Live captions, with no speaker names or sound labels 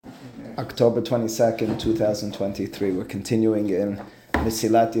October 22nd, 2023. We're continuing in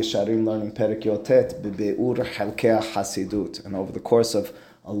Mesilat Yesharim, learning Perek Yotet, B'Beur Halkei Hasidut. And over the course of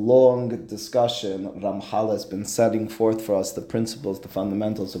a long discussion, Ramchal has been setting forth for us the principles, the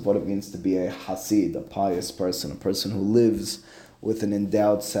fundamentals of what it means to be a Hasid, a pious person, a person who lives with an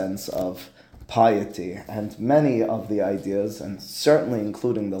endowed sense of piety. And many of the ideas, and certainly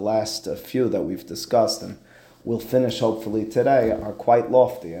including the last few that we've discussed, and we'll finish hopefully today, are quite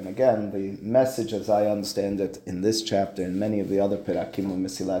lofty. And again, the message as I understand it in this chapter and many of the other Perakim of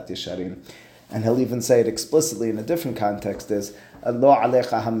Mesilat Yesharim, and he'll even say it explicitly in a different context, is Lo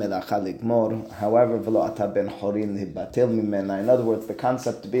alecha hamelacha ligmor, however, v'lo ata ben horin libatel mimena. In other words, the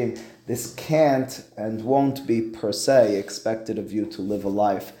concept being this can't and won't be per se expected of you to live a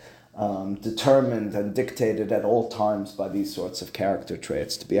life determined and dictated at all times by these sorts of character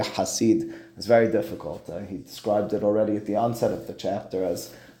traits. To be a Hasid is very difficult. He described it already at the onset of the chapter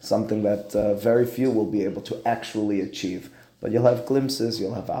as something that very few will be able to actually achieve. But you'll have glimpses,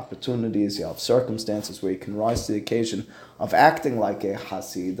 you'll have opportunities, you'll have circumstances where you can rise to the occasion of acting like a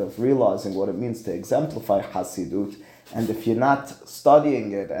Hasid, of realizing what it means to exemplify Hasidut. And if you're not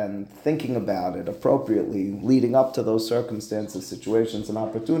studying it and thinking about it appropriately, leading up to those circumstances, situations, and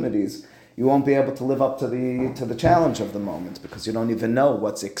opportunities, you won't be able to live up to the challenge of the moment because you don't even know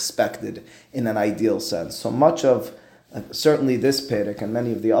what's expected in an ideal sense. So much of, certainly this Perek and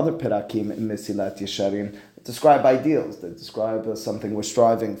many of the other Perakim in Mesilat Yesharim describe ideals. They describe something we're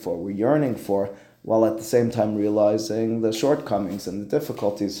striving for, we're yearning for, while at the same time realizing the shortcomings and the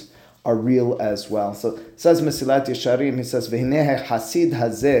difficulties are real as well. So says Mesilat Yesharim, he says, והנה החסיד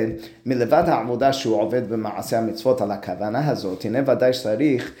הזה, מלבד העבודה שהוא עובד במעשה המצוות על הכוונה הזאת, הנה ודאי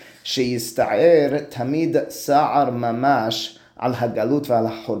שצריך שיסתער תמיד סער ממש על הגלות ועל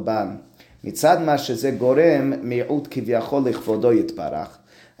החורבן. מצד מה שזה גורם מיעוט כביכול לכבודו יתברך.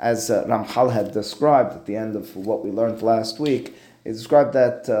 As Ramchal had described at the end of what we learned last week, he described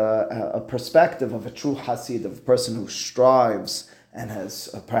that a perspective of a true Hasid, of a person who strives and has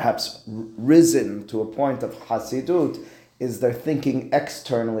perhaps risen to a point of Hasidut, is they're thinking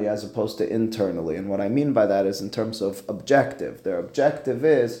externally as opposed to internally. And what I mean by that is in terms of objective. Their objective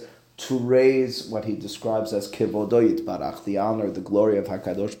is to raise what he describes as kivodo yitbarach, the honor, the glory of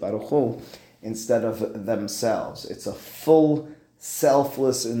HaKadosh Baruch Hu, instead of themselves. It's a full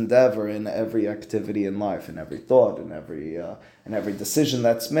selfless endeavor in every activity in life, in every thought, in every decision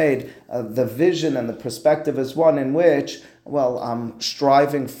that's made. The vision and the perspective is one in which, well, I'm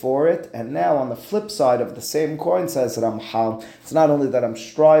striving for it, and now on the flip side of the same coin, says Ramchal, it's not only that I'm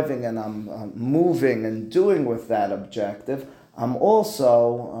striving and I'm moving and doing with that objective, I'm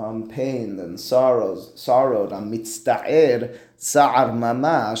also pained and sorrowed. I'm mitzta'er, sa'ar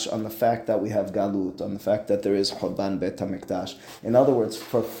mamash, on the fact that we have galut, on the fact that there is Hurban Beit HaMikdash. In other words,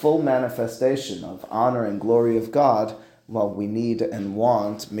 for full manifestation of honor and glory of God, well, we need and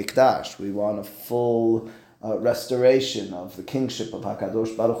want Mikdash. We want a full restoration of the kingship of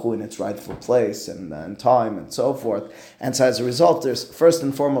HaKadosh Baruch Hu in its rightful place and time and so forth. And so as a result, there's first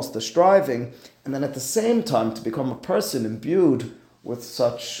and foremost the striving, and then at the same time to become a person imbued with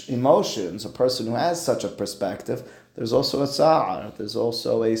such emotions, a person who has such a perspective, there's also a sa'ar, there's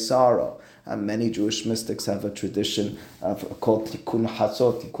also a sorrow. And many Jewish mystics have a tradition called Tikkun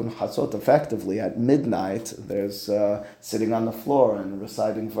Hatzot. Tikkun Hatzot, effectively, at midnight, there's sitting on the floor and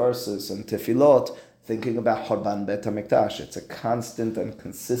reciting verses and tefillot, thinking about Hurban Beit HaMikdash. It's a constant and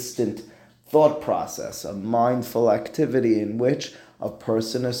consistent thought process, a mindful activity in which a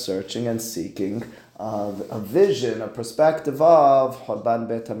person is searching and seeking a vision, a perspective of Hurban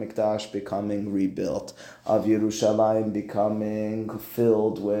Beit HaMikdash becoming rebuilt, of Yerushalayim becoming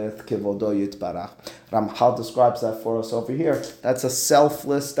filled with Kivodo Yitbarach. Ramchal describes that for us over here. That's a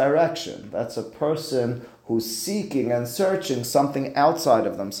selfless direction. That's a person who's seeking and searching something outside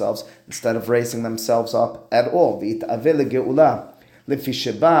of themselves instead of raising themselves up at all. You'll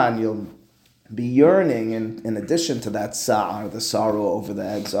be yearning, in addition to that sa'ar, the sorrow over the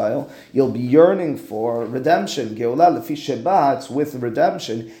exile, you'll be yearning for redemption. It's with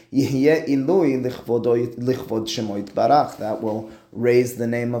redemption, that will raise the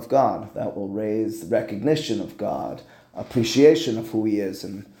name of God, that will raise recognition of God, appreciation of who He is,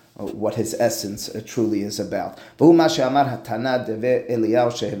 and what His essence truly is about. It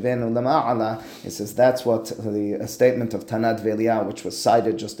says that's what the statement of Tanad ve'Eliyahu, which was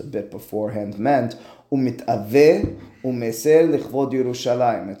cited just a bit beforehand, meant. It's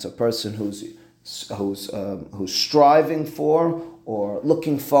a person who's striving for, or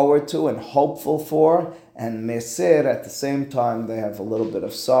looking forward to and hopeful for, and meser, at the same time they have a little bit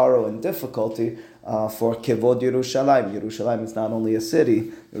of sorrow and difficulty for Kevod Yerushalayim. Yerushalayim is not only a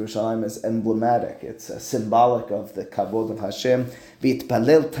city, Yerushalayim is emblematic. It's symbolic of the Kavod of Hashem.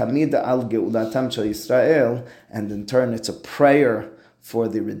 V'itpalel tamid al geulatam shel Yisrael, and in turn it's a prayer for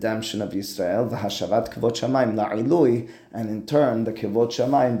the redemption of Yisrael. V'hashavat Kevod Shamayim la'ilui, and in turn the Kevod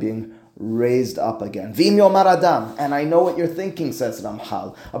Shamayim being raised up again. V'im yomar adam, and I know what you're thinking, says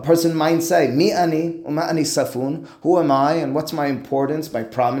Ramchal. A person might say, Mi ani, uma ani safun, who am I, and what's my importance, my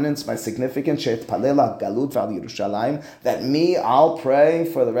prominence, my significance, she'etpalel al galut v'al Yerushalayim, that me, I'll pray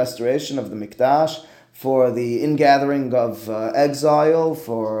for the restoration of the Mikdash, for the ingathering of exile,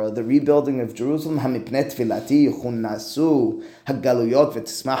 for the rebuilding of Jerusalem. Hamipnei tfilati yuchunnasu hagaluyot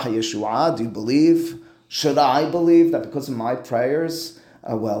v'tismach hayeshuah. Do you believe? Should I believe that because of my prayers,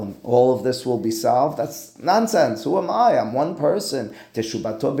 all of this will be solved? That's nonsense. Who am I? I'm one person.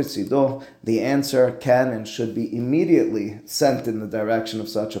 Teshubato b'tzido. The answer can and should be immediately sent in the direction of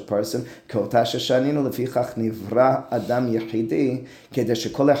such a person. K'ota sheshaninu lefichach nivra adam yechidi kedei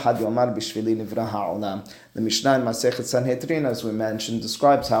shekol echad yomar b'shvili nivra ha'olam. The Mishnah in Masechet Sanhedrin, as we mentioned,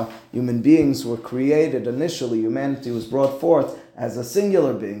 describes how human beings were created initially. Humanity was brought forth as a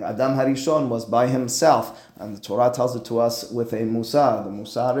singular being. Adam Harishon was by himself. And the Torah tells it to us with a musar. The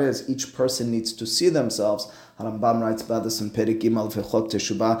musar is each person needs to see themselves. Rambam writes about this in Perek Gimal V'chok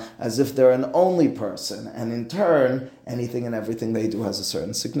Teshubah, as if they're an only person. And in turn, anything and everything they do has a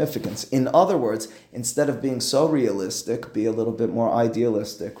certain significance. In other words, instead of being so realistic, be a little bit more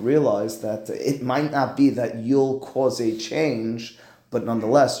idealistic. Realize that it might not be that you'll cause a change, but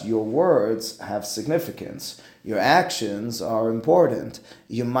nonetheless, your words have significance. Your actions are important.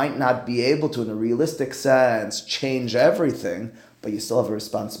 You might not be able to, in a realistic sense, change everything, but you still have a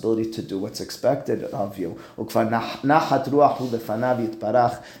responsibility to do what's expected of you. And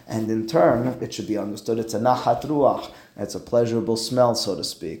in turn, it should be understood, it's a nachat ruach. It's a pleasurable smell, so to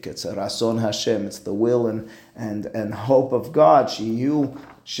speak. It's a rason Hashem. It's the will and hope of God. Sheyihu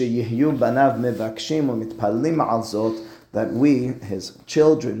banav mevakshim u'mitpalim al zot, that we, his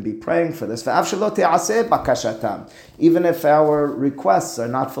children, be praying for this. Even if our requests are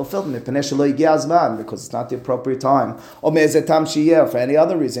not fulfilled, because it's not the appropriate time, or for any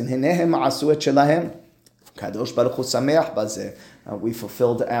other reason, we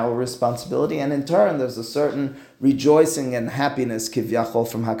fulfilled our responsibility, and in turn there's a certain rejoicing and happiness kivyachol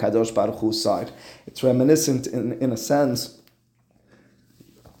from HaKadosh Baruch Hu's side. It's reminiscent in a sense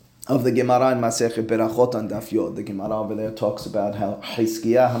of the Gemara in Masechet Berachot on Daf Yod. The Gemara over there talks about how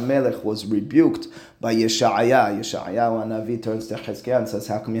Chizkiah HaMelech was rebuked by Yesha'ayah. Yesha'ayah, Navi, turns to Chizkiah and says,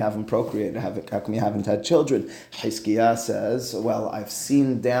 how come you haven't procreated? How come you haven't had children? Chizkiah says, well, I've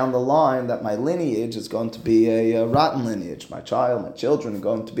seen down the line that my lineage is going to be a rotten lineage. My children are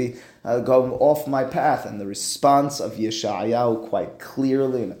going to be going off my path. And the response of Yesha'ayah quite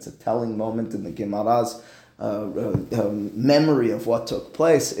clearly, and it's a telling moment in the Gemara's memory of what took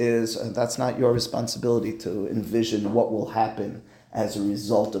place, is that's not your responsibility to envision what will happen as a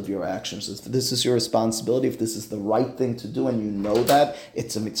result of your actions. If this is your responsibility, if this is the right thing to do, and you know that,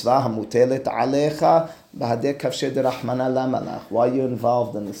 it's a mitzvah hamutelet alecha b'hadeh kavshei derachmana lamalach. Why are you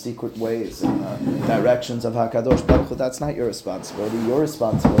involved in the secret ways and directions of HaKadosh Baruch Hu? That's not your responsibility. Your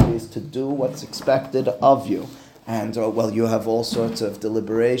responsibility is to do what's expected of you. And, you have all sorts of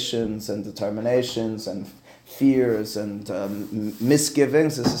deliberations and determinations and fears and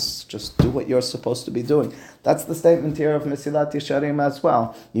misgivings. This is just do what you're supposed to be doing. That's the statement here of Mesilat Yesharim as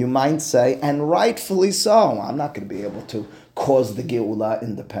well. You might say, and rightfully so, I'm not going to be able to cause the Geula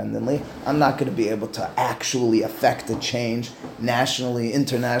independently. I'm not going to be able to actually affect a change nationally,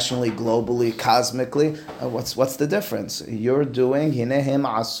 internationally, globally, cosmically. What's the difference? You're doing hinehim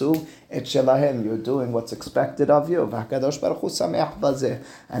asu et shelahem. You're doing what's expected of you. V'hakadosh baruch hu sameach bazeh.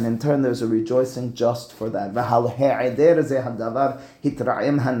 And in turn, there's a rejoicing just for that. V'hal he'eder zeh hadavar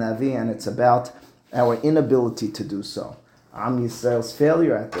hitra'im hanavi, and it's about our inability to do so. Am Yisrael's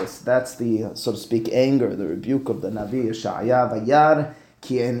failure at this, that's the, so to speak, anger, the rebuke of the Navi Yeshaya. Vayar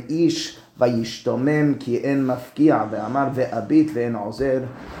ki en ish vayishtomem ki en mafkia ve'amar ve'abit ve'en ozer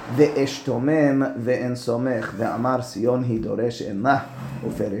ve'eshtomem ve'en somech ve'amar Sion hi doresh en lah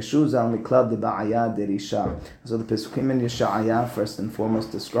ufereshu zal miklad de'ba'aya derisha. So the Pesukim in Yeshaya first and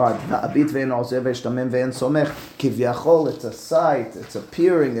foremost describe ve'abit ve'en ozer ve'eshtomem ve'en somech. Kivyachol, it's a sight, it's a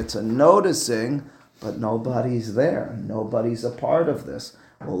peering, it's a noticing, but nobody's there. Nobody's a part of this.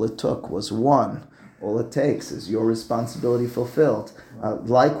 All it took was one. All it takes is your responsibility fulfilled.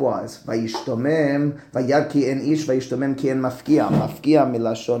 Likewise, vayishtomem, vayar ki en ish, vayishtomem ki en mafkia. Mafkia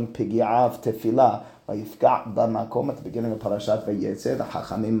milashon pigi'av tefila. Vayifka' b'makom, at the beginning of Parashat Vayetze, the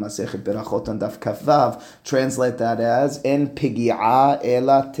Chachamim Masechet Berachot and Daf Kavav translate that as en pigi'a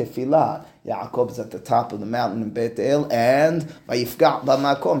ela tefila. Yaakov is at the top of the mountain in Beit El, and Vayifga'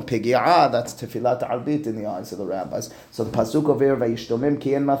 b'makom pigi'ah, that's tefillat arbit in the eyes of the rabbis. So the pasuk over here, Vayishtomim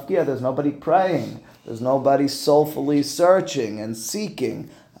ki en mafkia, there's nobody praying, there's nobody soulfully searching and seeking.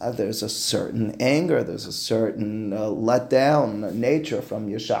 There's a certain anger, there's a certain letdown nature from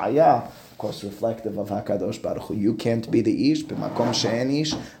Yeshaya, of course reflective of HaKadosh Baruch Hu. You can't be the ish, b'makom she'en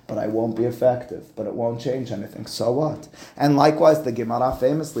ish, but I won't be effective, but it won't change anything. So what? And likewise, the Gemara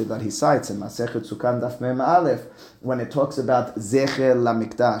famously that he cites in Masechet Sukkot Daf Mem Aleph, when it talks about Zecher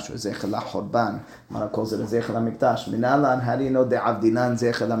LaMikdash, or Zecher LaChorban, Gemara calls it a Zecher LaMikdash. Minalan, how do you know the Avdinan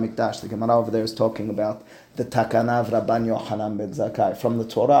Zecher LaMikdash? The Gemara over there is talking about the Takana of Rabban Yochanan ben Zakkai. From the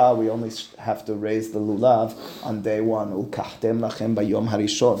Torah, we only have to raise the lulav on day one. Ulkachtem lachem bayom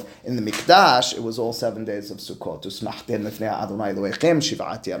harishon. In the Mikdash, it was all 7 days of Sukkot. Usmachtem lefnei Adonai Elohechem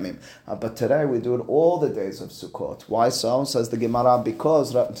shivat yamim. But today, we do it all the days of Sukkot. Why so? Says the Gemara,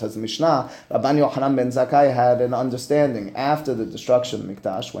 because, says the Mishnah, Rabban Yochanan ben Zakkai had an understanding after the destruction of the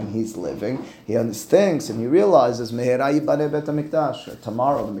Mikdash, when he's living, he thinks and he realizes, Mehera yibaneh bet HaMikdash.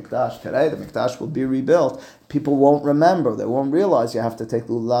 Tomorrow, the Mikdash, today, the Mikdash will be rebuilt. People won't remember. They won't realize you have to take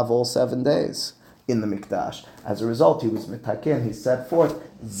lulav all 7 days in the Mikdash. As a result, he was mitaken. He set forth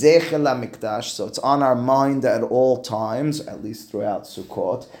Zecher LaMikdash. So it's on our mind at all times, at least throughout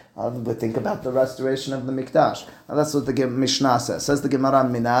Sukkot. But think about the restoration of the Mikdash. And that's what the Mishnah says. Says the Gemara,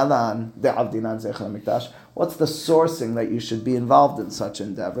 Minalan de'avdinan Zecher LaMikdash. What's the sourcing that you should be involved in such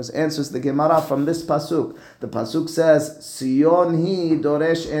endeavors? Answers the Gemara from this pasuk. The pasuk says, Sion hi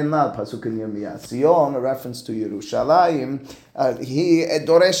doresh en la. Pasuk in Yirmiyah. Sion, a reference to Yerushalayim. He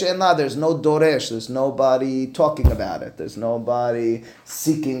doresh en la. There's no doresh. There's nobody talking about it. There's nobody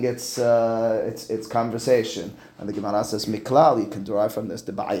seeking its conversation. And the Gemara says, Miklal, you can derive from this,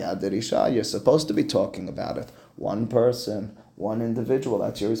 the ba'aya derisha. You're supposed to be talking about it. One person, one individual,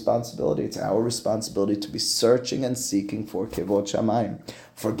 that's your responsibility. It's our responsibility to be searching and seeking for Kevod Shamayim,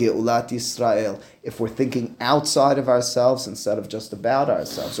 for Geulat Yisrael. If we're thinking outside of ourselves instead of just about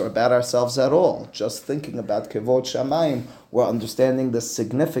ourselves, or about ourselves at all, just thinking about Kevod Shamayim, we're understanding the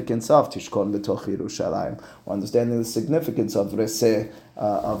significance of Tishkon B'toch Yerushalayim. We're understanding the significance of Reseh,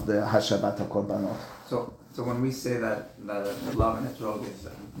 of the Hashavat HaKorbanot. So when we say that love and etrog is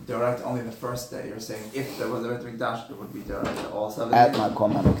direct only the first day, you're saying if there was a Bet Mikdash, it would be direct all 7 days? At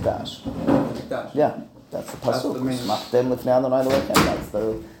Makom HaMikdash. Yeah, that's the pasuk. Machtem lifnei Adonai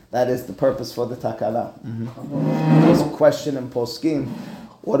Elohechem. That is the purpose for the takala. There's a question in Poskim.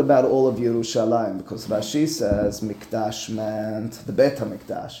 What about all of Yerushalayim? Because Rashi says Mikdash meant the Bet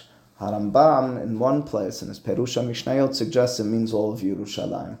HaMikdash. Harambam in one place in his Perusha Mishnayot suggests it means all of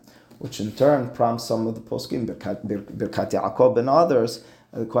Yerushalayim, which in turn prompts some of the poskim, Birkat Yaakov and others.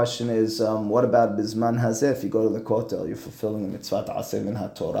 The question is, what about Bizman Hazeh? If you go to the Kotel, you're fulfilling the mitzvah Ta'aseh min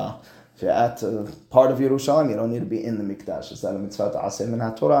HaTorah. If you're at part of Yerushalayim, you don't need to be in the Mikdash. Is that a mitzvah Ta'aseh min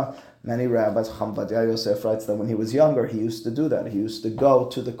HaTorah? Many rabbis, Chacham Ovadia Yosef writes that when he was younger, he used to do that. He used to go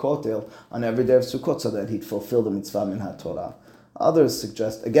to the Kotel on every day of Sukkot so that he'd fulfill the mitzvah min HaTorah. Others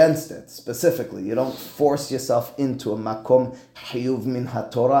suggest against it, specifically. You don't force yourself into a makom hiyuv min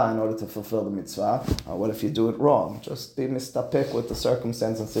haTorah in order to fulfill the mitzvah. What if you do it wrong? Just be mistapik with the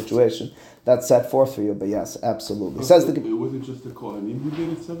circumstance and situation that's set forth for you. But yes, absolutely. Says it wasn't just the Kohanim who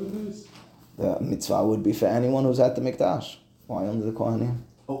did it 7 days? The mitzvah would be for anyone who's at the Mikdash. Why only the Kohanim?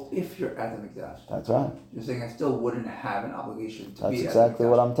 Oh, if you're at the Mikdash. That's right. You're saying I still wouldn't have an obligation to That's be at the Mikdash. That's exactly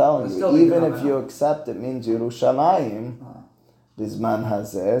what I'm telling you. Even if you accept it means Yerushalayim, Bizman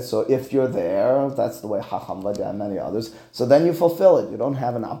Hazeh. So if you're there, that's the way Chacham Ovadia and many others. So then you fulfill it. You don't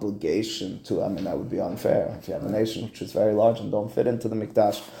have an obligation to. I mean, that would be unfair if you have a nation which is very large and don't fit into the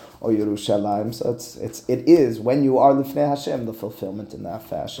Mikdash or Yerushalayim. So it is when you are Lifnei Hashem the fulfillment in that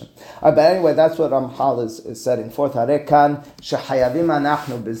fashion. But anyway, that's what Ramchal is setting forth. Harekan shehayavim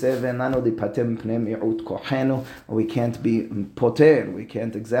anachnu b'zeh ve'nanu lipatem pnei mi'ut kochenu. We can't be poter. We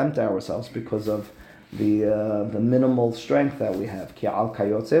can't exempt ourselves because of the minimal strength that we have. Ki al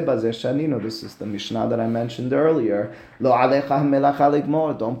kayotze bazeh shaninu. This is the Mishnah that I mentioned earlier. Lo alecha melacha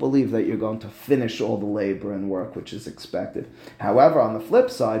ligmor. Don't believe that you're going to finish all the labor and work which is expected. However, on the flip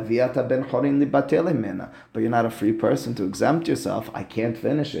side, viata ben chorin libatel mena. But you're not a free person to exempt yourself. I can't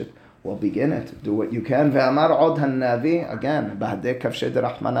finish it. Well, begin it. Do what you can. Ve'amar od hanavi. Again, b'hadei kavshed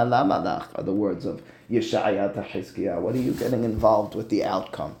rachmana lamalach are the words of Yeshaya to Hizkiah. What are you getting involved with the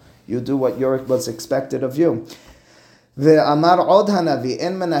outcome? You do what was expected of you. Ve'amar od hanavi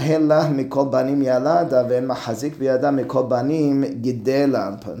en menahel lah mikol banim yalada ve'en mahazik biyada mikol banim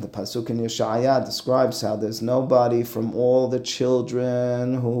gidela. The pasuk in Yeshaya describes how there's nobody from all the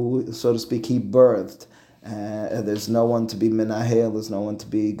children who, so to speak, he birthed There's no one to be minahel, there's no one to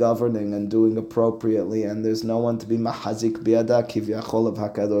be governing and doing appropriately, and there's no one to be mahazik biada kivyachol of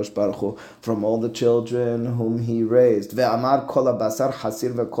HaKadosh Baruch Hu from all the children whom he raised. Ve'amar kol habasar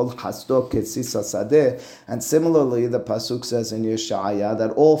hasir ve'kol hasdo ketsis hasadeh. And similarly, the pasuk says in Yeshaya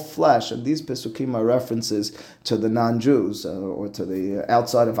that all flesh, and these pasukim are references to the non-Jews or to the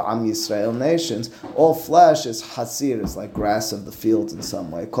outside of Am Yisrael nations, all flesh is hasir, is like grass of the field in some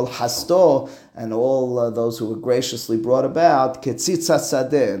way. Kol hasdo, and all those who were graciously brought about, ketzitz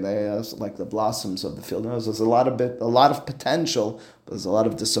hasadeh, they are like the blossoms of the field. There's a lot of potential, but there's a lot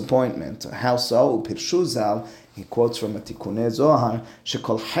of disappointment. How so? Pirshuzal, he quotes from a Tikunei Zohar,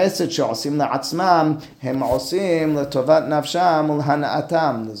 shekol chesed she'osim la'atzmam, hem osim letovat nafsham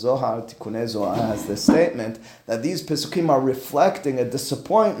ulhana'atam. The Zohar, Tikunei Zohar, has this statement that these Pesukim are reflecting a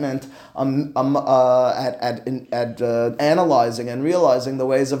disappointment at analyzing and realizing the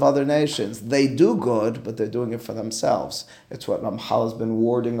ways of other nations. They do good, but they're doing it for themselves. It's what Ramchal has been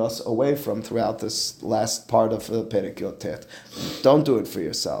warding us away from throughout this last part of the Perek Yotet. Don't do it for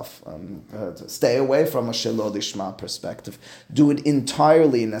yourself. Stay away from a Shelo Lishma perspective. Do it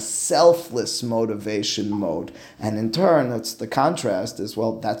entirely in a selfless motivation mode. And in turn, it's the contrast is,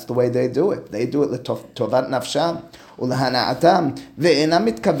 well, that's the way they do it. They do it l'tovat nafsham.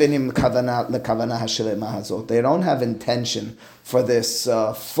 They don't have intention for this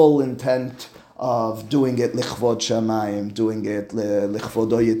full intent of doing it lichvod shamayim, doing it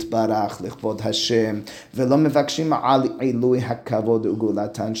lichvodo yitbarach, lichvod Hashem, ולא מבקשים על עילוי הכבוד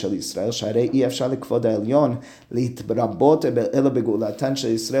וגאולתן של ישראל, שהרי אי אפשר לכבוד העליון להתרבות אלא בגאולתן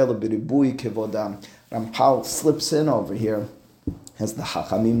של ישראל ובריבוי כבודם. Ramchal slips in over here, as the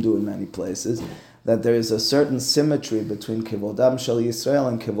Chachamim do in many places, that there is a certain symmetry between Kivodam Shel Yisrael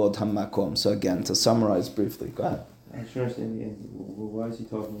and Kivod HaMakom. So again, to summarize briefly, go ahead. I should understand, why is he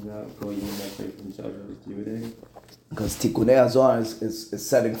talking about going in that way from Judges to Yehuda? Because Tikunei Zohar is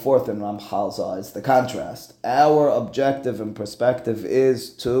setting forth in Ramchal's eyes the contrast. Our objective and perspective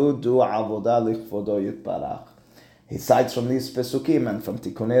is to do Avodah Lichvodo Yitbarach. He cites from these Pesukim and from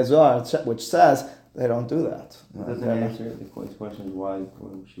Tikunei Zohar, which says they don't do that. It doesn't answer the question, why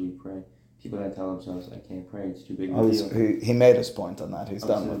should we pray? People that tell themselves, I can't pray, it's too big of a deal. He made his point on that. He's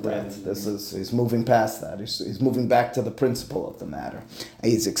done with that. He's moving past that. He's moving back to the principle of the matter.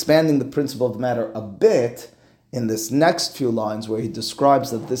 And he's expanding the principle of the matter a bit in this next few lines where he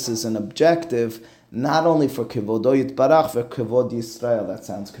describes that this is an objective not only for Kivodo Yitbarach, for Kivod Yisrael. That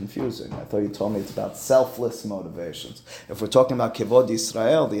sounds confusing. I thought you told me it's about selfless motivations. If we're talking about Kivod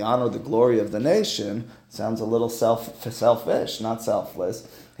Yisrael, the honor, the glory of the nation, sounds a little selfish, not selfless.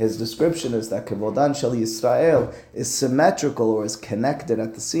 His description is that Kivodan Shel Yisrael is symmetrical or is connected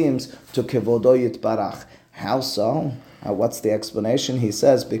at the seams to Kivodo Yitbarach. How so? What's the explanation? He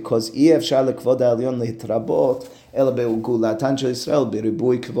says, because Iev Shal Kvod Elyon Litrabot El Be'ugulatan Shel Yisrael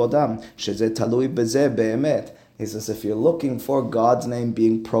Biribui Kvodam Sheze Talui Beze Be'emet. He says, if you're looking for God's name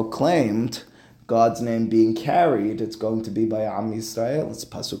being proclaimed, God's name being carried, it's going to be by Am Yisrael. It's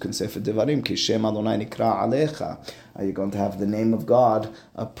pasuk in Sefer Devarim, Ki Shem Adonai Nikra Alecha. You're going to have the name of God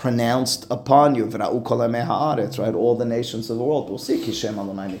pronounced upon you. V'ra'u kol amei ha'aretz, right? All the nations of the world will see Ki Shem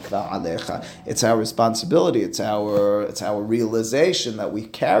Adonai Nikra Alecha. It's our responsibility. It's our realization that we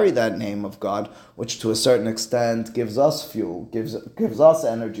carry that name of God, which to a certain extent gives us fuel, gives us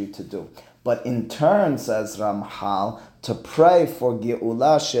energy to do. But in turn, says Ramchal, to pray for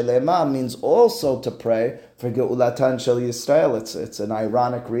Geula Shelema means also to pray for Geulatan Shel Yisrael. It's an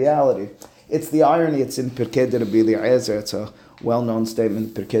ironic reality. It's the irony. It's in Perek Rabbi Eliezer. It's a well-known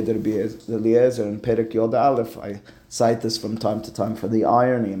statement, Perek Rabbi Eliezer in Perek Yod Aleph. I cite this from time to time for the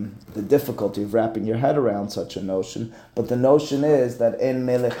irony and the difficulty of wrapping your head around such a notion. But the notion is that En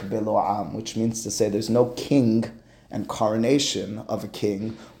Melech Belo Am, which means to say there's no king and coronation of a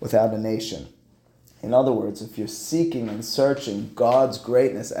king without a nation. In other words, if you're seeking and searching God's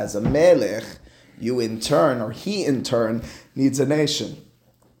greatness as a melech, you in turn, or he in turn, needs a nation.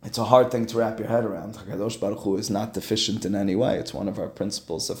 It's a hard thing to wrap your head around. HaKadosh Baruch Hu is not deficient in any way. It's one of our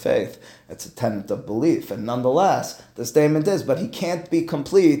principles of faith. It's a tenet of belief. And nonetheless, the statement is, but he can't be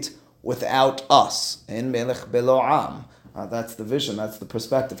complete without us. In melech belo am. That's the vision, that's the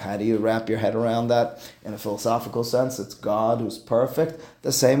perspective. How do you wrap your head around that in a philosophical sense? It's God who's perfect,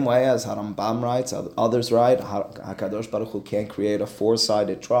 the same way as Harambam writes, others write, HaKadosh Baruch Hu can't create a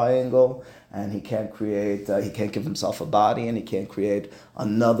four-sided triangle, and he can't give himself a body, and he can't create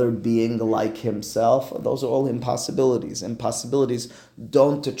another being like himself. Those are all impossibilities. Impossibilities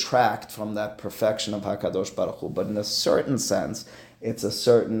don't detract from that perfection of HaKadosh Baruch Hu, but in a certain sense, it's a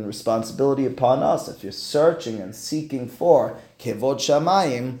certain responsibility upon us. If you're searching and seeking for Kevod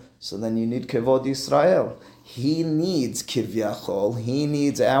Shamayim, So then you need Kevod Yisrael. He needs Kivyachol, he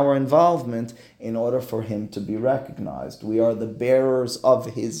needs our involvement in order for him to be recognized. We are the bearers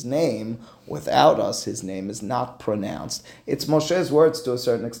of his name. Without us, his name is not pronounced. It's Moshe's words to a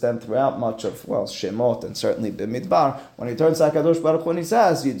certain extent throughout much of, Shemot and certainly B'midbar. When he turns to HaKadosh Baruch Hu and he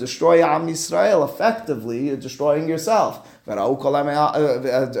says, you destroy Am Yisrael, effectively, you're destroying yourself. The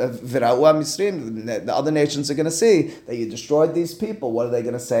other nations are going to see that you destroyed these people. What are they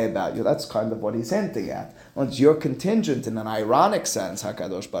going to say about you? That's kind of what he's hinting at. Well, it's your contingent in an ironic sense,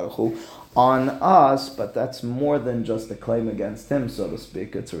 HaKadosh Baruch Hu, on us, but that's more than just a claim against him, so to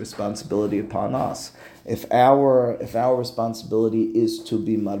speak. It's a responsibility upon us. If our responsibility is to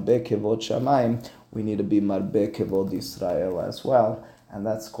be Marbeh Kevod Shamayim, we need to be Marbeh Kevod Yisrael as well. And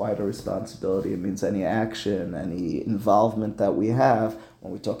that's quite a responsibility. It means any action, any involvement that we have,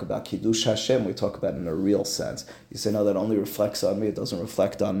 when we talk about Kiddush Hashem, we talk about it in a real sense. You say, no, that only reflects on me. It doesn't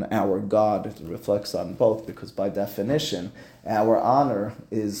reflect on our God. It reflects on both, because by definition, our honor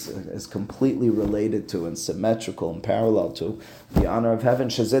is completely related to and symmetrical and parallel to the honor of heaven.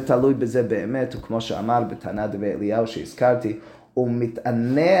 Shezeh talui b'zeh be'emet, u'kmo she'amar b'tanah devei Eliyahu she'izkarti,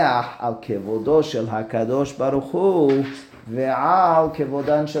 u'mit'aneach al kevodo shel HaKadosh Baruch Hu, Ve'al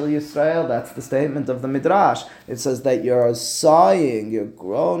kevodan shel Yisrael. That's the statement of the Midrash. It says that you're sighing, you're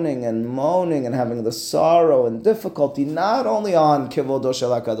groaning and moaning and having the sorrow and difficulty not only on kevodo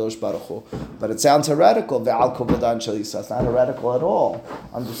shel HaKadosh Baruch Hu, but it sounds heretical. Ve'al kevodan shel Yisrael. It's not heretical at all.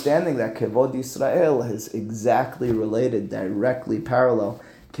 Understanding that kevod Yisrael is exactly related, directly parallel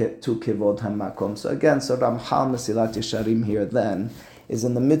to kevod hamakom. So again, Ramchal Mesilat Yesharim here then is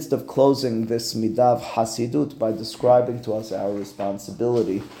in the midst of closing this midah of Hasidut by describing to us our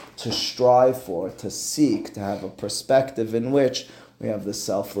responsibility to strive for, to seek, to have a perspective in which we have this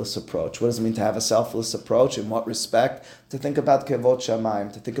selfless approach. What does it mean to have a selfless approach? In what respect? To think about Kevod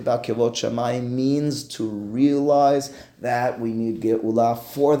Shamayim. To think about Kevod Shamayim means to realize that we need Geula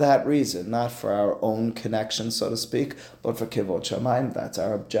for that reason, not for our own connection, so to speak, but for Kevod Shamayim. That's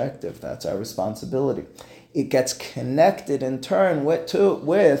our objective. That's our responsibility. It gets connected in turn with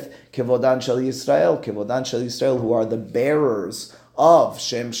Kevodan Shel Yisrael, who are the bearers of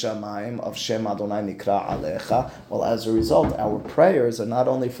Shem Shamayim, of Shem Adonai Nikra Alecha. Well, as a result, our prayers are not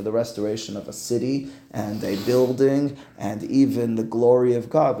only for the restoration of a city and a building and even the glory of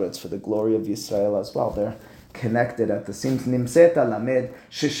God, but it's for the glory of Yisrael as well. They're connected at the seams. נמצאת למד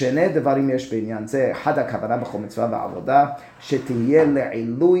ששני דברים יש בעניין זה, אחד הכוונה בכל מצווה ועבודה, שתהיה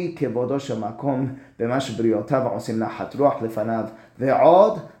לעילוי כבודו של מקום במה שבריאותיו עושים נחת רוח לפניו,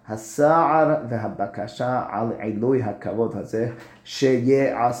 ועוד הסער והבקשה על עילוי הכבוד הזה,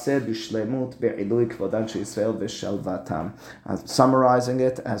 שיעשה בשלמות בעילוי כבודן של ישראל ושלוותם. Summarizing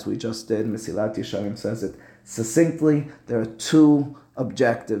it, as we just did, Mesilat Yesharim says it succinctly. There are two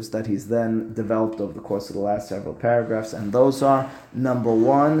objectives that he's then developed over the course of the last several paragraphs, and those are, number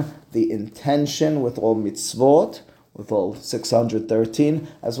one, the intention with all mitzvot, with all 613,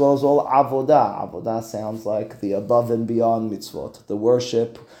 as well as all avodah. Avodah sounds like the above and beyond mitzvot, the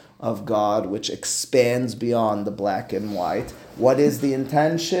worship of God, which expands beyond the black and white. What is the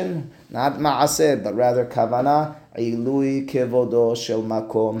intention? Not ma'aseh, but rather kavanah, ilui kevodo shel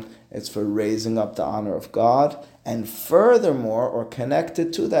makom. It's for raising up the honor of God. And furthermore, or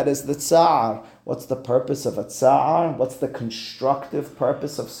connected to that, is the tsa'ar. What's the purpose of a tsa'ar? What's the constructive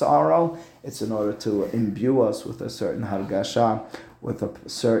purpose of sorrow? It's in order to imbue us with a certain hargasha, with a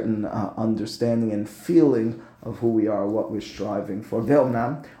certain understanding and feeling of who we are, what we're striving for.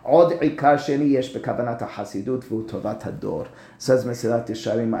 Ve'omnam, od ikar sheni yesh bekavanat hasidut v'hu tovat hador. Says Mesilat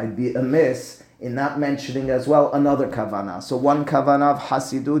Yesharim, I'd be amiss in not mentioning as well another kavanah. So one kavanah of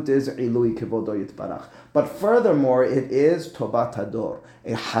hasidut is ilui kevodo yitbarach. But furthermore, it is tovat hador.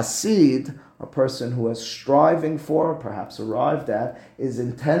 A hasid, a person who is striving for, perhaps arrived at, is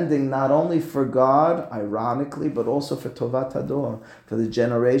intending not only for God, ironically, but also for tovat hador, for the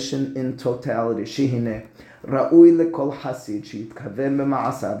generation in totality. Shihine, ra'ui lekol hasid, sheitkaven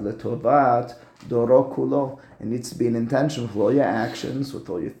b'ma'asav letovat doro kulo. It needs to be an intention with all your actions, with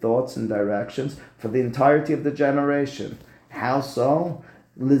all your thoughts and directions, for the entirety of the generation. How so?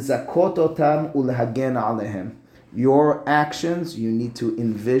 Lizakot otam ulehagen alehem. Your actions, you need to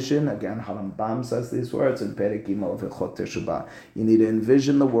envision, again, Harambam says these words in Perek Gimel V'chot Teshuvah. You need to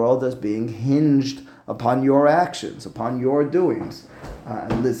envision the world as being hinged upon your actions, upon your doings.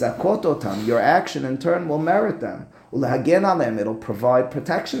 Lizakot otam, your action in turn will merit them. Ulehagen alehem, it'll provide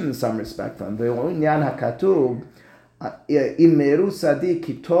protection in some respect. Ve'inyan hakatub, imeru sadik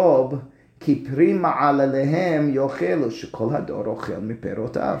kitob, the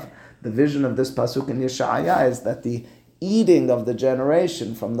vision of this pasuk in Yeshaya is that the eating of the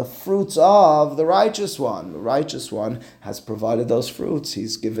generation from the fruits of the righteous one. The righteous one has provided those fruits.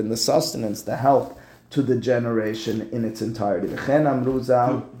 He's given the sustenance, the help to the generation in its entirety. V'chen amru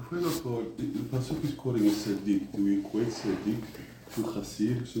zal. The pasuk is quoting a tzaddik. Do we equate tzaddik to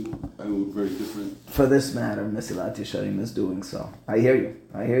chassid? I know very different. For this matter, Mesilat Yesharim is doing so. I hear you.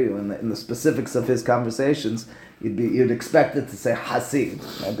 In the specifics of his conversations, you'd expect it to say hasid.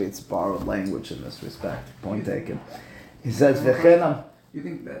 Maybe it's borrowed language in this respect. Point taken. He says, "V'chen." You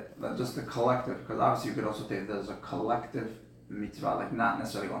think that just the collective, because obviously you could also say there's a collective mitzvah, like not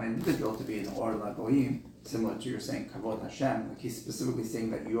necessarily on an individual to be an or lagoim, similar to you're saying kavod Hashem. Like he's specifically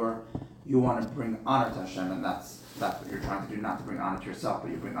saying that you want to bring honor to Hashem, and that's what you're trying to do, not to bring honor to yourself, but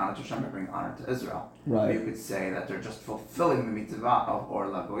you bring honor to Hashem, you bring honor to Israel. Right. You could say that they're just fulfilling the mitzvah of or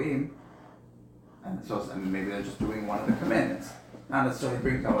lagoim, and maybe they're just doing one of the commandments. Not necessarily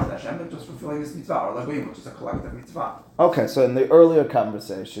bringing kavod Hashem, but just fulfilling this mitzvah, or lagoim, which is a collective mitzvah. Okay, so in the earlier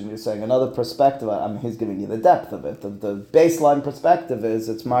conversation, you're saying another perspective. He's giving you the depth of it. The baseline perspective is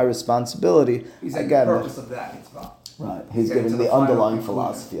it's my responsibility. He's saying the purpose of that mitzvah. Right. He's giving the underlying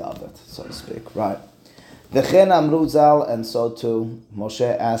philosophy of it, so to speak. Right. V'chen amru zal, and so too,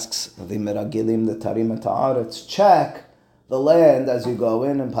 Moshe asks the meragilim, the tarim et haaretz, check the land as you go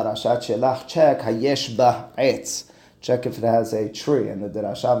in Parashat Shelach. Check hayesh ba etz. Check if it has a tree. And the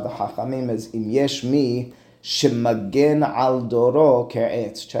Derasha of the Chachamim is im yesh mi shemagen al doro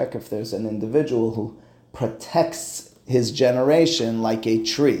ke'etz. Check if there's an individual who protects his generation like a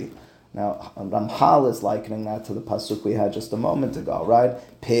tree. Now, Ramchal is likening that to the pasuk we had just a moment ago, right?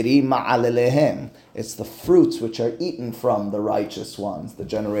 Peri ma'alelehem. It's the fruits which are eaten from the righteous ones. The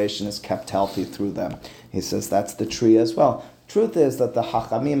generation is kept healthy through them. He says that's the tree as well. Truth is that the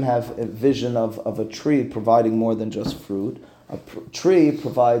Hachamim have a vision of a tree providing more than just fruit. A tree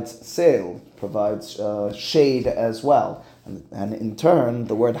provides sail, provides shade as well. And in turn,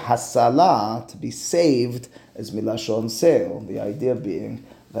 the word hasala, to be saved, is milashon sail. The idea being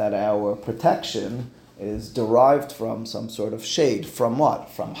that our protection is derived from some sort of shade. From what?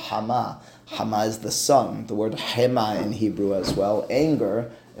 From hama. Hama is the sun. The word hema in Hebrew as well.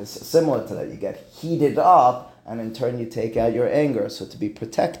 Anger is similar to that. You get heated up, and in turn you take out your anger. So to be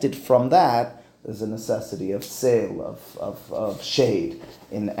protected from that, there's a necessity of sail, of shade.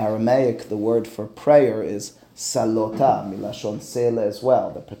 In Aramaic, the word for prayer is salota, milashon sela as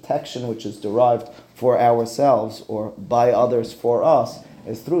well. The protection which is derived for ourselves or by others for us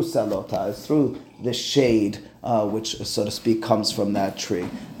is through salota, is through the shade which, so to speak, comes from that tree.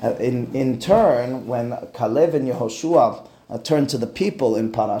 In turn, when Kalev and Yehoshua turn to the people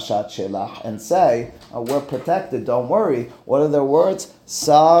in Parashat Shelach and say, we're protected, don't worry. What are their words?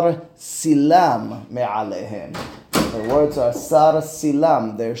 Sar silam me'alehem. Their words are sar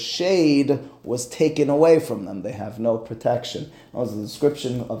silam. Their shade was taken away from them. They have no protection. Also, the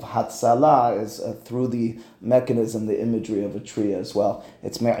description of Hatzalah is through the mechanism, the imagery of a tree as well.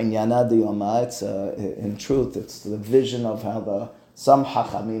 It's me'inyana diyoma. It's in truth, it's the vision of how some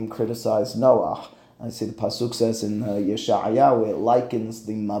Hachamim criticize Noah. I see the pasuk says in Yeshayahu, it likens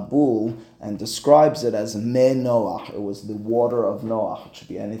the Mabul and describes it as Me Noah. It was the water of Noah. It should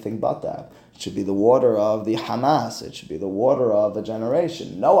be anything but that. It should be the water of the Hamas. It should be the water of a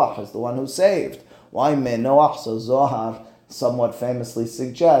generation. Noah is the one who saved. Why Me Noah? So Zohar somewhat famously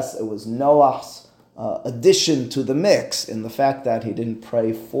suggests it was Noah's addition to the mix in the fact that he didn't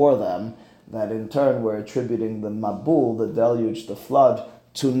pray for them, that in turn we're attributing the Mabul, the deluge, the flood,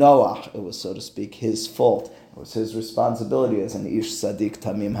 to Noah. It was, so to speak, his fault. It was his responsibility as an Ish Sadiq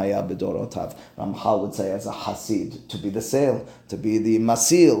Tamim Haya B'dorotav. Ramchal would say as a Hasid, to be the sail, to be the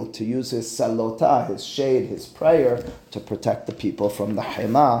Masil, to use his salota, his shade, his prayer, to protect the people from the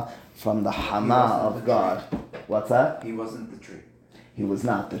Hema, from the Hama of God. What's that? He wasn't the tree. He was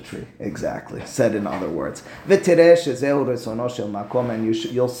not the tree, exactly. Said in other words. And you'll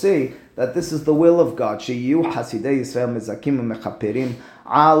see that this is the will of God. That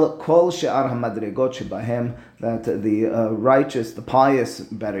the righteous, the pious,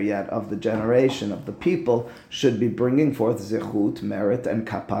 better yet, of the generation of the people should be bringing forth zechut, merit, and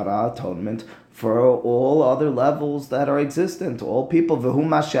kapara, atonement, for all other levels that are existent, all people. Right? The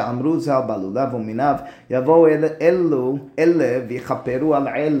lulav,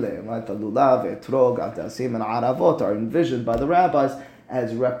 etrog, atasim, and aravot are envisioned by the rabbis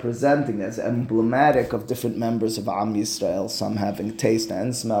as representing, as emblematic of different members of Am Yisrael, some having taste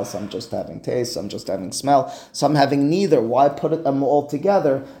and smell, some just having taste, some just having smell, some having neither. Why put them all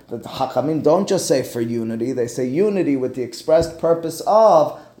together? The Hachamim don't just say for unity, they say unity with the expressed purpose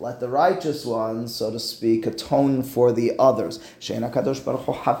of let the righteous ones, so to speak, atone for the others. And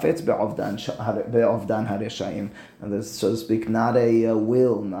there's, so to speak, not a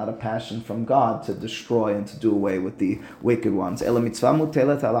will, not a passion from God to destroy and to do away with the wicked ones. It's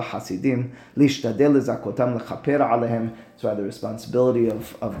rather the responsibility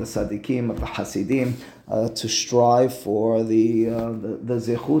of the tzaddikim, of the hasidim, to strive for the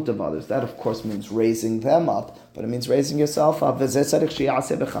zechut of others. That, of course, means raising them up, but it means raising yourself up. It's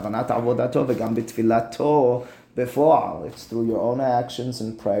through your own actions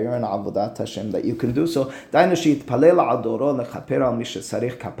and prayer and avodat Hashem that you can do so.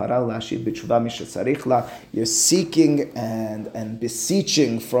 You're seeking and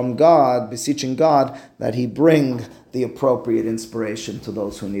beseeching God that He bring the appropriate inspiration to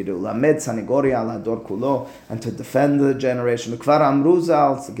those who need it. And to defend the generation.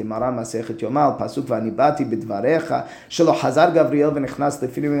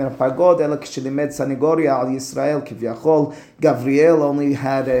 Gabriel only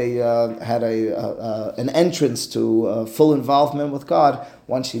had an entrance to full involvement with God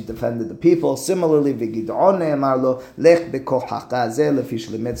once he defended the people. Similarly, the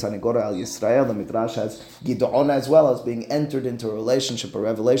Midrash has Gid'on as well as being entered into a relationship, a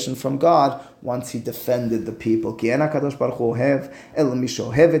revelation from God, once he defended the people. Because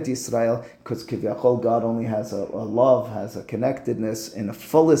God only has a love, has a connectedness in a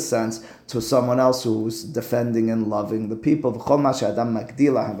fullest sense to someone else who's defending and loving the people. And the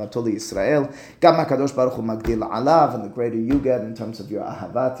greater you get in terms of your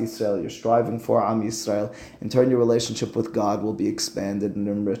ahavat Yisrael, your striving for Am Yisrael, in turn your relationship with God will be expanded and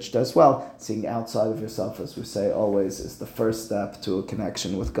enriched as well. Seeing outside of yourself, as we say always, is the first step to a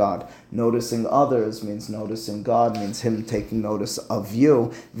connection with God. Noticing others means noticing God, means Him taking notice of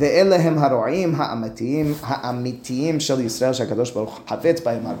you. These are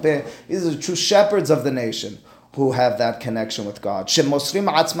the true shepherds of the nation who have that connection with God.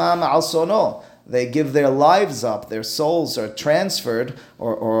 They give their lives up, their souls are transferred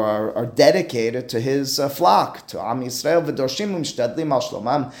or are dedicated to His flock, to Am Yisrael.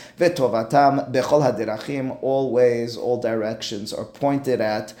 All ways, all directions are pointed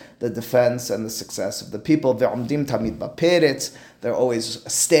at the defense and the success of the people. They're always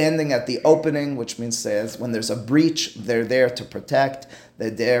standing at the opening, which means when there's a breach, they're there to protect. They're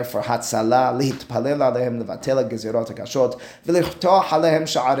there for Hatzalah, Lihitpalel Alehem, Levatel Gezerot HaKashot, V'lichtoach Alehem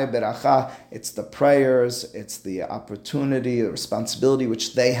Sha'arei Beracha. It's the prayers, it's the opportunity, the responsibility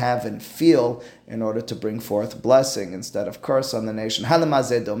which they have and feel in order to bring forth blessing instead of curse on the nation.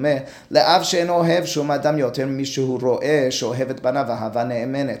 Halamazeh domeh, le'av she'eno ohev shum adam yoter mishu ro'eh she'ohev et banav ahava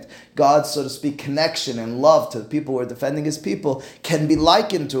ne'emenet. God's, so to speak, connection and love to the people who are defending His people can be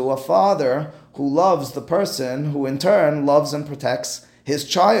likened to a father who loves the person who in turn loves and protects his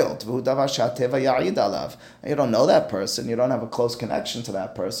child. You don't know that person, you don't have a close connection to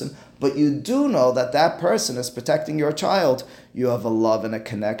that person, but you do know that that person is protecting your child. You have a love and a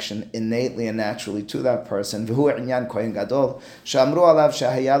connection innately and naturally to that person. And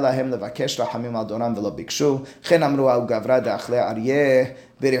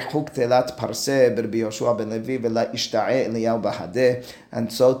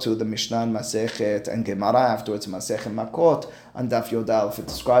so too the Mishnah Masechet and Gemara afterwards Masechet Makot and Daf Yodalef, it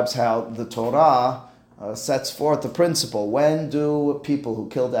describes how the Torah sets forth the principle. When do people who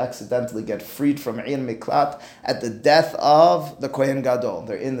killed accidentally get freed from Ein Miklat? At the death of the Kohen Gadol.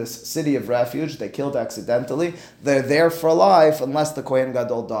 They're in this city of refuge, they killed accidentally, they're there for life unless the Kohen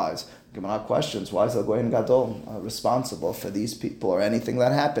Gadol dies. Gemara questions, why is the Kohen Gadol responsible for these people or anything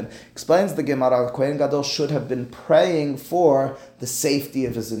that happened? Explains the Gemara, the Kohen Gadol should have been praying for the safety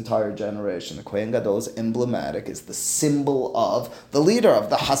of his entire generation. The Kohen Gadol is emblematic, is the symbol of the leader, of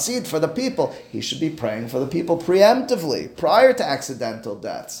the Hasid for the people. He should be praying for the people preemptively, prior to accidental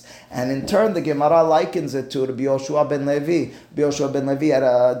deaths. And in turn, the Gemara likens it to Rabbi Yoshua ben Levi. Rabbi Yoshua ben Levi at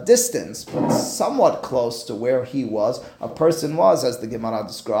a distance, but somewhat close to where he was. A person was, as the Gemara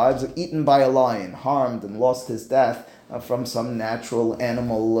describes, eaten by a lion, harmed and lost his death from some natural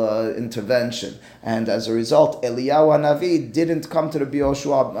animal intervention. And as a result, Eliyahu Hanavi didn't come to Rabbi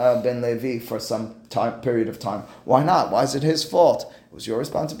Yoshua ben Levi for some period of time. Why not? Why is it his fault? It was your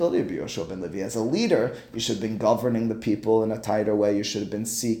responsibility, Rabbi Yoshua ben Levi. As a leader, you should have been governing the people in a tighter way. You should have been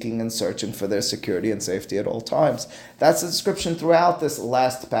seeking and searching for their security and safety at all times. That's the description throughout this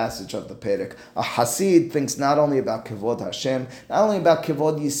last passage of the Perek. A Hasid thinks not only about Kivod Hashem, not only about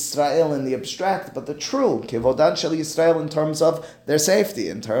Kivod Yisrael in the abstract, but the true Kivodan Shel Yisrael in terms of their safety,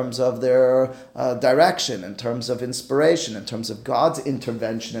 in terms of their direction, in terms of inspiration, in terms of God's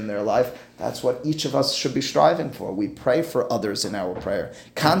intervention in their life. That's what each of us should be striving for. We pray for others in our prayer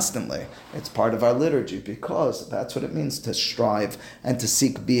constantly. It's part of our liturgy because that's what it means to strive and to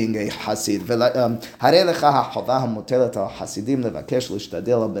seek being a Hasid.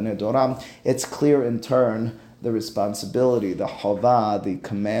 It's clear in turn the responsibility, the chovah, the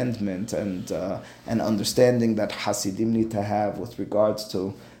commandment, and understanding that Hasidim need to have with regards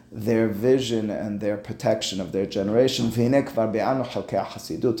to their vision and their protection of their generation. It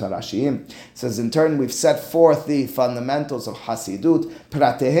says, in turn, we've set forth the fundamentals of Hasidut,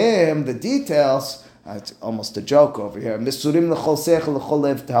 pratehem, the details. It's almost a joke over here. We spent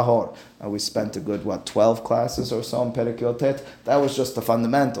a good, 12 classes or so in Perek Yotet. That was just the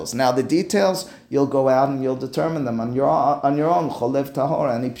fundamentals. Now the details, you'll go out and you'll determine them on your own. Cholev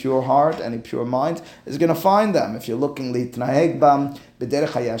tahor, any pure heart, any pure mind is going to find them. If you're looking litnaheg bam, b'derech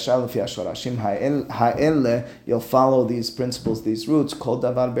hayashar lefi hashorashim ha'ele, you'll follow these principles, these roots. Kol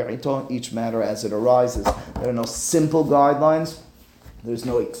davar be'ito, each matter as it arises. There are no simple guidelines. There's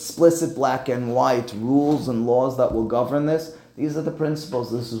no explicit black and white rules and laws that will govern this. These are the principles.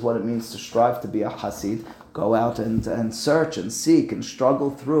 This is what it means to strive to be a Hasid. Go out and search and seek and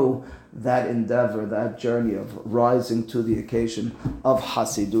struggle through that endeavor, that journey of rising to the occasion of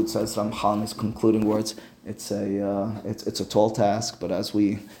Hasidut, says Ramchal in his concluding words. It's a tall task, but as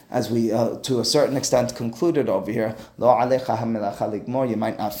we to a certain extent concluded over here, lo alecha hamelacha ligmor, you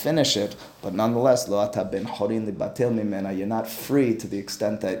might not finish it, but nonetheless, lo ata ben chorin libatel mimena, you're not free to the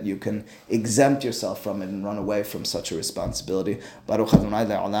extent that you can exempt yourself from it and run away from such a responsibility. Baruch Adonai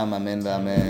le'olam, amen v'amen.